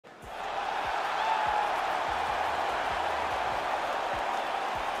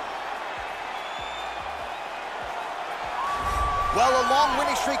Well, a long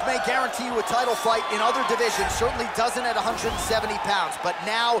winning streak may guarantee you a title fight in other divisions, certainly doesn't at 170 pounds. But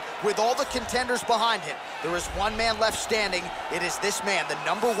now, with all the contenders behind him, there is one man left standing. It is this man, the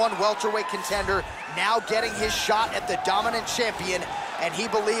 #1 welterweight contender, now getting his shot at the dominant champion. And he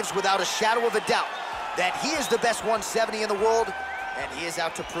believes without a shadow of a doubt that he is the best 170 in the world, and he is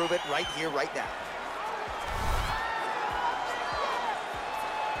out to prove it right here, right now.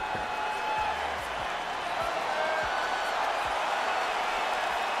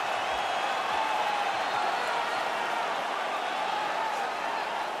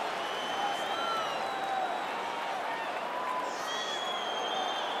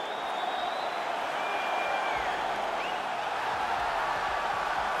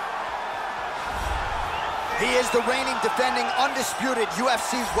 He is the reigning, defending, undisputed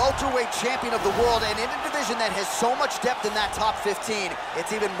UFC welterweight champion of the world, and in a division that has so much depth in that top 15,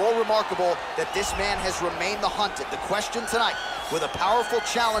 it's even more remarkable that this man has remained the hunted. The question tonight, with a powerful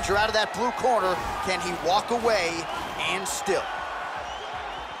challenger out of that blue corner, can he walk away and still?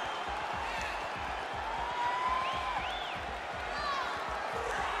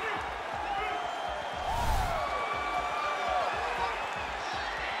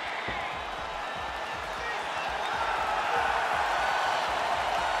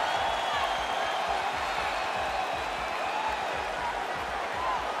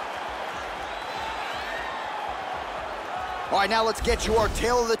 All right, now let's get you our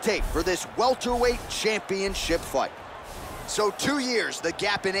tale of the tape for this welterweight championship fight. So 2 years, the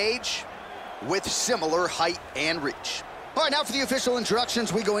gap in age, with similar height and reach. All right, now for the official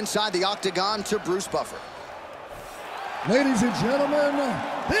introductions, we go inside the octagon to Bruce Buffer. Ladies and gentlemen,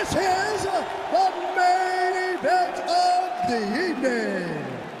 this is the main event of the evening.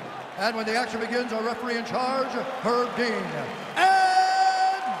 And when the action begins, our referee in charge, Herb Dean.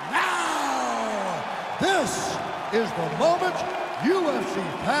 And now, this is the moment UFC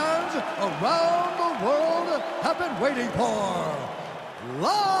fans around the world have been waiting for.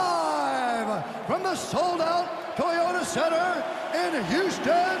 Live from the sold-out Toyota Center in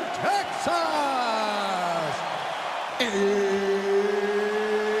Houston, Texas. It's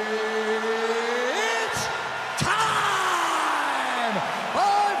time!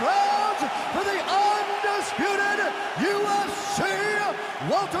 5 rounds for the undisputed UFC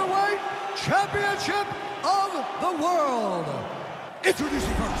welterweight championship of the world.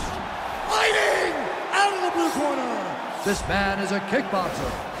 Introducing first, fighting out of the blue corner. This man is a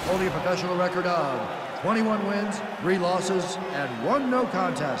kickboxer, holding a professional record of 21 wins, 3 losses, and 1 no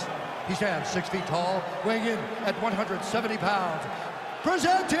contest. He stands 6 feet tall, weighing in at 170 pounds.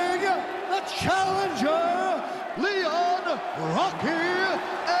 Presenting the challenger, Leon Rocky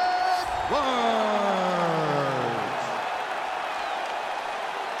Edwards.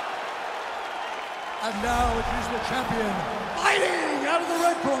 And now introducing the champion, fighting out of the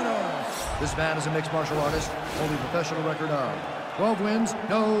red corner. This man is a mixed martial artist, holding a professional record of 12 wins,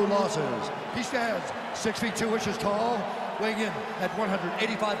 no losses. He stands 6 feet 2 inches tall, weighing in at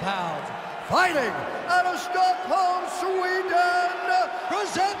 185 pounds. Fighting out of Stockholm, Sweden,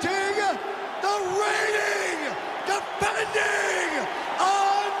 presenting the reigning, defending,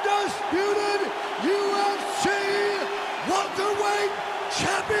 undisputed UFC welterweight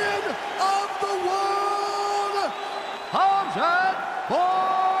champion of the world, Khamzat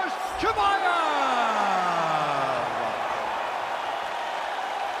Chimaev.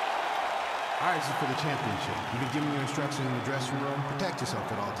 All right, this is for the championship. You've been giving your instructions in the dressing room. Protect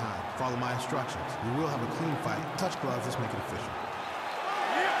yourself at all times. Follow my instructions. We will have a clean fight. Touch gloves. Let's make it official.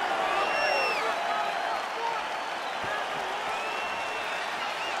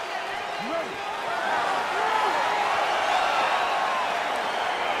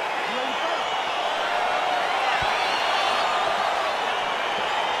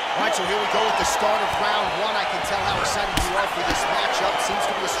 All right, so here we go with the start of round 1. I can tell how excited you are for this matchup. Seems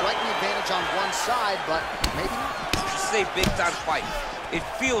to be a striking advantage on one side, but maybe not. This is a big-time fight. It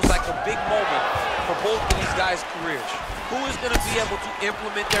feels like a big moment for both of these guys' careers. Who is going to be able to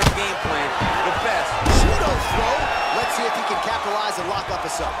implement their game plan the best? Pseudo throw. Let's see if he can capitalize and lock up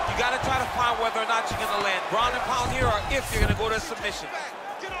a sub. You got to try to find whether or not you're going to land ground and pound here, or if you're going to go to submission.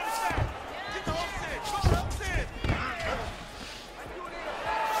 Get on the stand. Get the upset.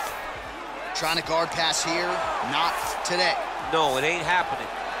 Trying to guard pass here, not today. No, it ain't happening.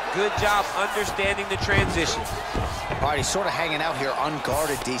 Good job understanding the transition. All right, he's sort of hanging out here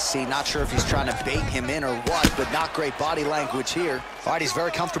unguarded, DC. Not sure if he's trying to bait him in or what, but not great body language here. All right, he's very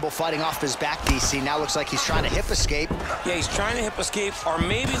comfortable fighting off his back, DC. Now looks like he's trying to hip escape. Yeah, he's trying to hip escape or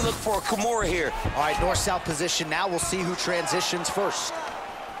maybe look for a Kimura here. All right, north-south position now. We'll see who transitions first.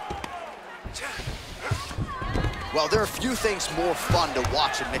 Well, there are few things more fun to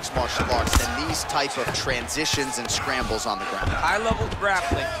watch in mixed martial arts than these type of transitions and scrambles on the ground. High-level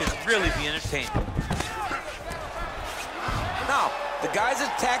grappling can really be entertaining. Now, the guy's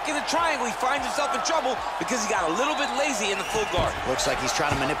attacking the triangle. He finds himself in trouble because he got a little bit lazy in the full guard. Looks like he's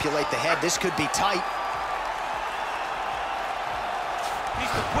trying to manipulate the head. This could be tight.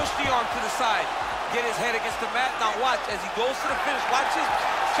 Needs to push the arm to the side. Get his head against the mat. Now watch as he goes to the finish. Watch his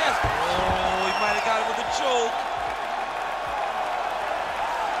chest. Oh, he might have got it with a choke.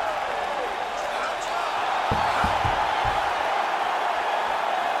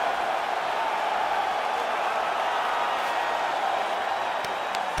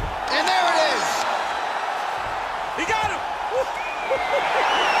 And there it is. He got him.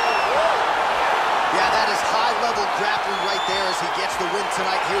 Yeah, that is high-level grappling right there as he gets the win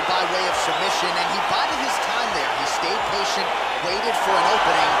tonight here by way of submission. And he bided his time there. He stayed patient, waited for an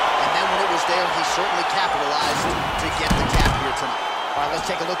opening, and then when it was there, he certainly capitalized to get the tap here tonight. All right, let's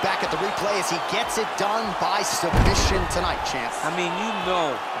take a look back at the replay as he gets it done by submission tonight, champ. I mean, you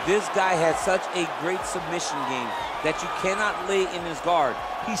know, this guy has such a great submission game that you cannot lay in his guard.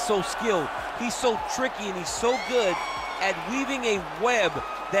 He's so skilled, he's so tricky, and he's so good at weaving a web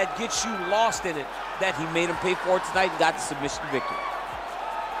that gets you lost in it that he made him pay for it tonight and got the submission victory.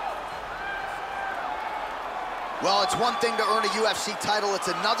 Well, it's one thing to earn a UFC title. It's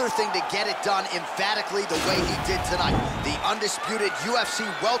another thing to get it done emphatically the way he did tonight. The undisputed UFC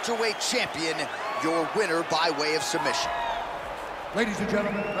welterweight champion, your winner by way of submission. Ladies and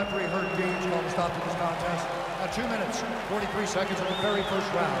gentlemen, referee Herb Dean's called a stop to this contest at 2 minutes, 43 seconds of the very first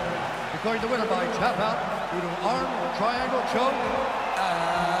round. Declaring the winner by tap out due to arm triangle choke and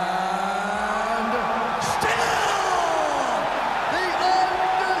still the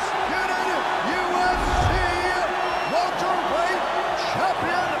undisputed UFC welterweight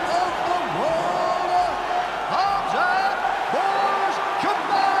champion of the world, Khamzat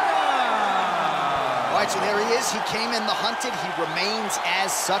Chimaev. All right, so there he is. He came in the hunted. He remains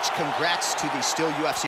as such. Congrats to the still UFC